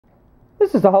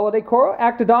This is the Holiday Coro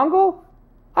ActiDongle,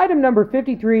 item number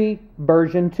 53,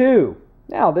 version 2.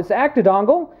 Now, this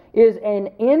ActiDongle is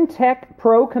an Enttec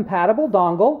Pro compatible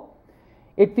dongle.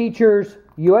 It features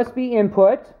USB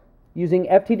input using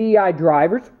FTDI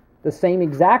drivers, the same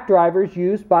exact drivers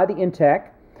used by the Enttec,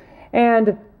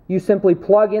 and you simply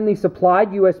plug in the supplied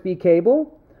USB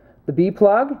cable, the B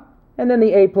plug, and then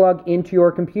the A plug into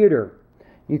your computer.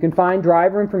 You can find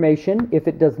driver information if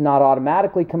it does not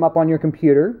automatically come up on your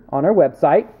computer on our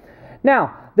website.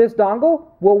 Now, this dongle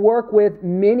will work with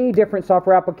many different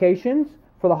software applications.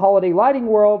 For the holiday lighting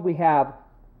world, we have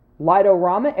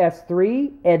Lightorama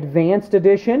S3 Advanced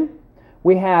Edition.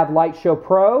 We have Light Show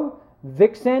Pro,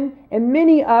 Vixen, and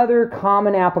many other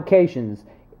common applications.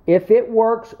 If it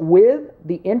works with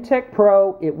the Enttec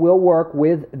Pro, it will work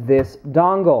with this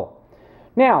dongle.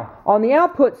 Now, on the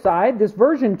output side, this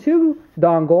version 2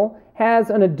 dongle has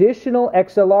an additional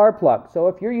XLR plug. So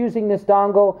if you're using this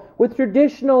dongle with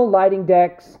traditional lighting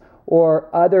decks or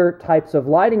other types of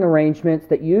lighting arrangements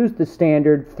that use the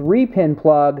standard 3-pin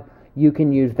plug, you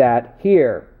can use that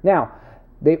here. Now,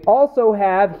 they also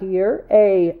have here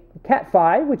a Cat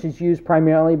 5, which is used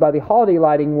primarily by the holiday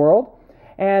lighting world.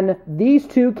 And these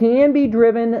two can be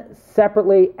driven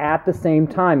separately at the same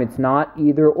time. It's not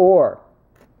either or.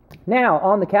 Now,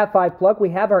 on the Cat 5 plug, we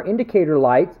have our indicator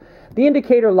lights. The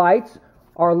indicator lights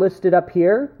are listed up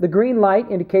here. The green light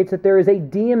indicates that there is a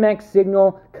DMX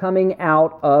signal coming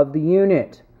out of the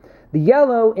unit. The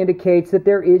yellow indicates that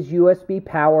there is USB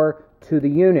power to the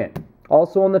unit.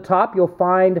 Also on the top, you'll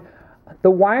find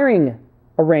the wiring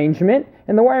arrangement,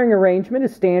 and the wiring arrangement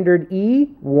is standard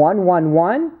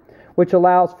E111, which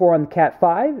allows for, on the Cat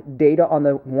 5, data on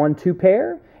the 1-2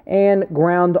 pair and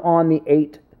ground on the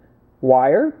 8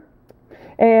 wire.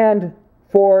 And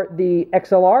for the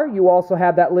XLR, you also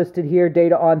have that listed here,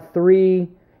 data on 3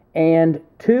 and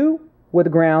 2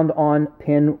 with ground on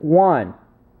pin 1.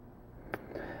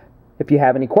 If you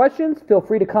have any questions, feel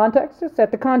free to contact us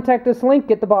at the Contact Us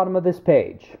link at the bottom of this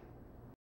page.